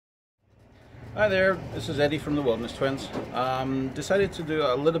Hi there, this is Eddie from the Wilderness Twins. Decided to do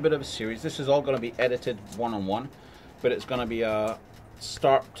a little bit of a series. This is all going to be edited one-on-one, but it's going to be a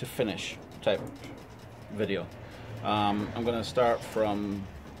start to finish type video. I'm going to start from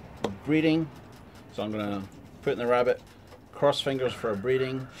breeding, so I'm going to put in the rabbit, cross fingers for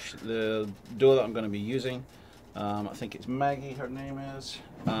breeding, the doe that I'm going to be using. I think it's Maggie, her name is.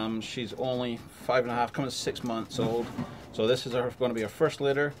 She's only 5.5, coming to 6 months old. So this is going to be her first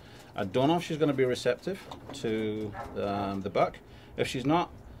litter. I don't know if she's going to be receptive to the buck. If she's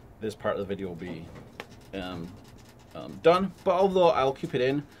not, this part of the video will be done. But although I'll keep it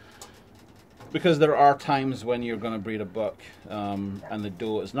in, because there are times when you're going to breed a buck and the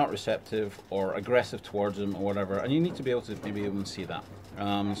doe is not receptive or aggressive towards him or whatever, and you need to be able to maybe even see that.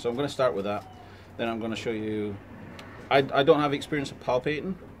 So I'm going to start with that. Then I'm going to show you, I don't have experience of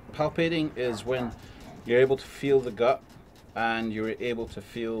palpating. Palpating is when you're able to feel the gut and you're able to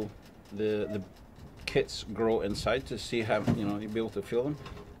feel the kits grow inside to see how, you know, you'll be able to feel them.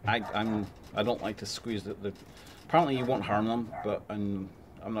 I don't like to squeeze the apparently you won't harm them, but I'm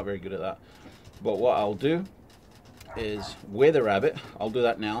not very good at that. But what I'll do is weigh the rabbit. I'll do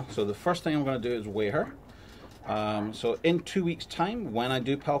that now. So the first thing I'm going to do is weigh her. So in 2 weeks time, when I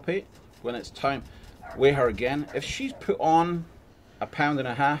do palpate, when it's time, weigh her again. If she's put on 1.5 pounds,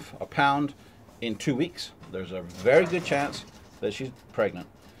 a pound in 2 weeks, there's a very good chance that she's pregnant.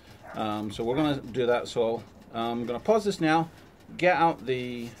 So we're going to do that. So I'm going to pause this now, get out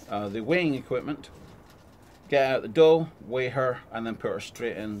the weighing equipment, get out the doe, weigh her, and then put her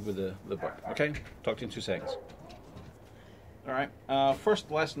straight in with the buck. Okay? Talk to you in 2 seconds. Alright,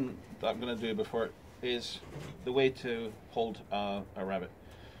 first lesson that I'm going to do before it is the way to hold a rabbit.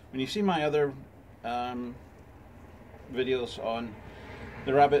 When you see my other videos on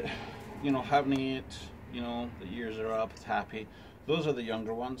the rabbit, you know, having it, you know, the ears are up, it's happy. Those are the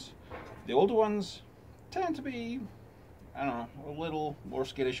younger ones. The older ones tend to be, I don't know, a little more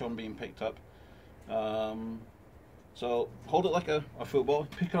skittish on being picked up. So hold it like a football,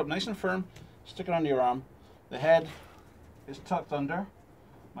 pick it up nice and firm, stick it under your arm. The head is tucked under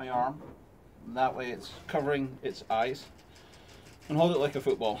my arm, and that way it's covering its eyes. And hold it like a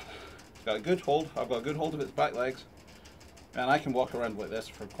football. It's got a good hold, I've got a good hold of its back legs, and I can walk around like this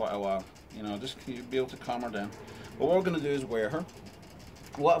for quite a while. You know, just to be able to calm her down. But what we're going to do is weigh her.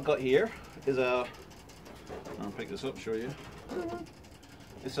 What I've got here is I'll pick this up, show you.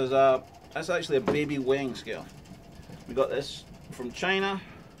 It says that's actually a baby weighing scale. We got this from China,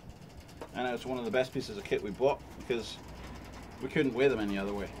 and it's one of the best pieces of kit we bought because we couldn't weigh them any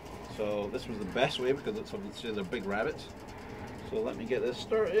other way. So this was the best way because it's obviously they're big rabbits. So let me get this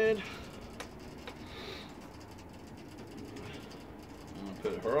started. I'll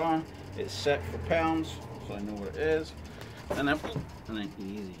put her on. It's set for pounds, so I know where it is. And then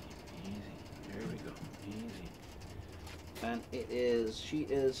easy. There we go, easy. And it is, she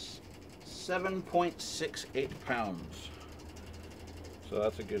is 7.68 pounds. So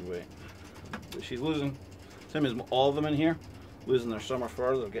that's a good weight. But she's losing, same as all of them in here, losing their summer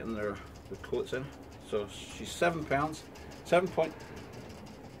fur, they're getting their coats in. So she's 7 pounds,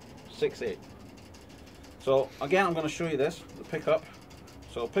 7.68. So again, I'm going to show you this, the pick up.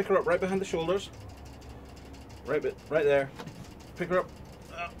 So pick her up right behind the shoulders, right there. Pick her up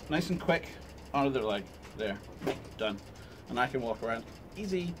nice and quick onto their leg. There, done. And I can walk around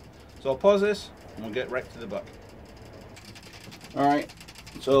easy. So I'll pause this and we'll get right to the buck. Alright,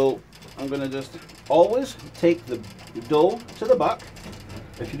 so I'm going to just always take the doe to the buck.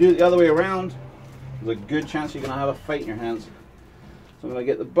 If you do it the other way around, there's a good chance you're going to have a fight in your hands. So I'm going to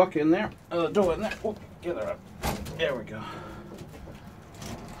get the buck in there, the doe in there. Oh, get her up. There we go.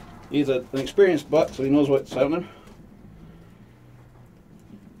 He's an experienced buck, so he knows what's happening.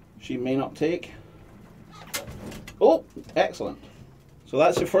 She may not take. Oh, excellent. So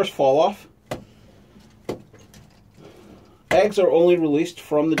that's your first fall off. Eggs are only released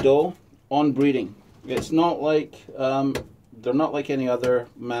from the doe on breeding. It's not like, they're not like any other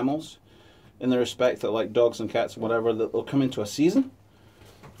mammals in the respect that, like dogs and cats and whatever, that they'll come into a season.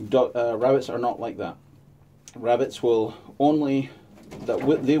 Rabbits are not like that. Rabbits will only,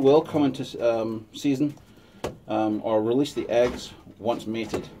 they will come into season or release the eggs once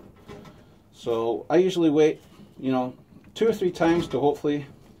mated. So I usually wait, you know, 2 or 3 times to hopefully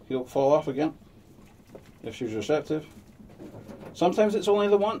he'll fall off again if she's receptive. Sometimes it's only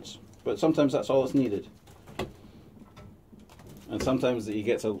the once, but sometimes that's all that's needed. And sometimes he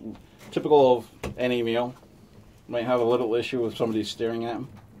gets a typical of any male, might have a little issue with somebody staring at him.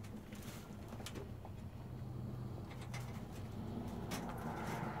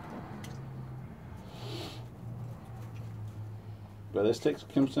 but this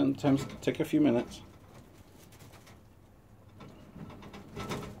can sometimes take a few minutes.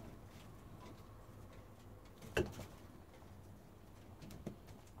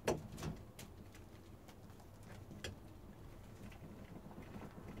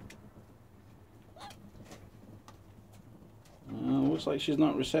 Looks like she's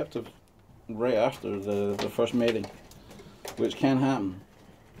not receptive right after the first mating, which can happen.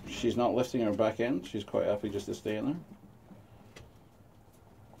 She's not lifting her back end. She's quite happy just to stay in there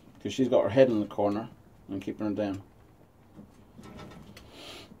because she's got her head in the corner and keeping her down.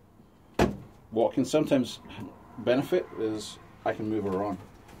 What can sometimes benefit is I can move her on.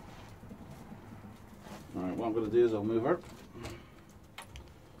 Alright, what I'm going to do is I'll move her.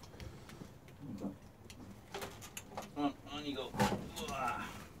 On you go.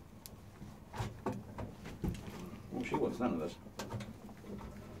 Oh, she wants none of this.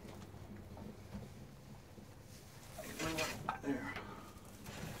 There.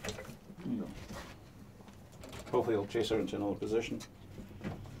 There you go. Hopefully I'll chase her into another position.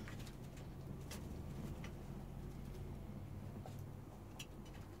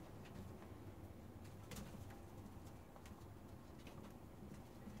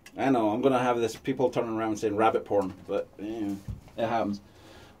 I know, I'm going to have this people turning around saying rabbit porn, but yeah, it happens.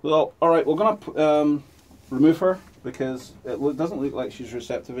 Well, alright, we're going to remove her because it doesn't look like she's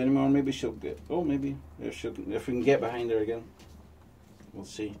receptive anymore. Maybe she'll get, oh maybe, if we can get behind her again. We'll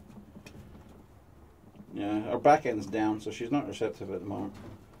see. Yeah, her back end's down, so she's not receptive at the moment.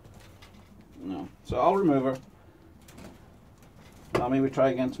 No, so I'll remove her. I'll maybe try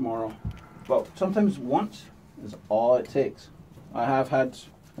again tomorrow. But sometimes once is all it takes. I have had...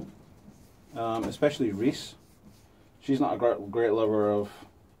 especially Reese, she's not a great lover of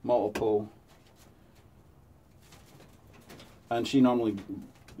multiple, and she normally,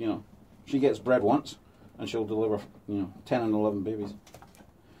 you know, she gets bred once and she'll deliver, you know, 10 and 11 babies.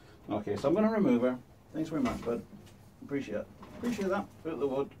 Okay, so I'm going to remove her. Thanks very much, bud. Appreciate that. Put the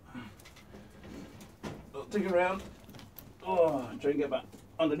wood. I'll take her around. Oh, try and get back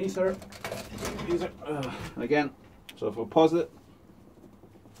underneath her. Use her again. So if we'll pause it.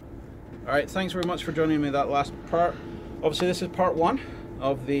 Alright, thanks very much for joining me that last part. Obviously this is part one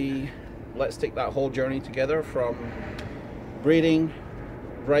of the let's take that whole journey together from breeding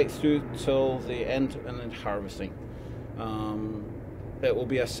right through till the end and then harvesting. It will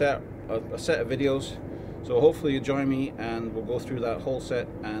be a set of videos, so hopefully you join me and we'll go through that whole set,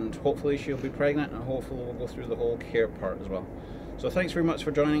 and hopefully she'll be pregnant, and hopefully we'll go through the whole care part as well. So thanks very much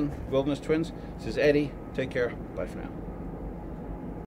for joining Wilderness Twins. This is Eddie. Take care. Bye for now.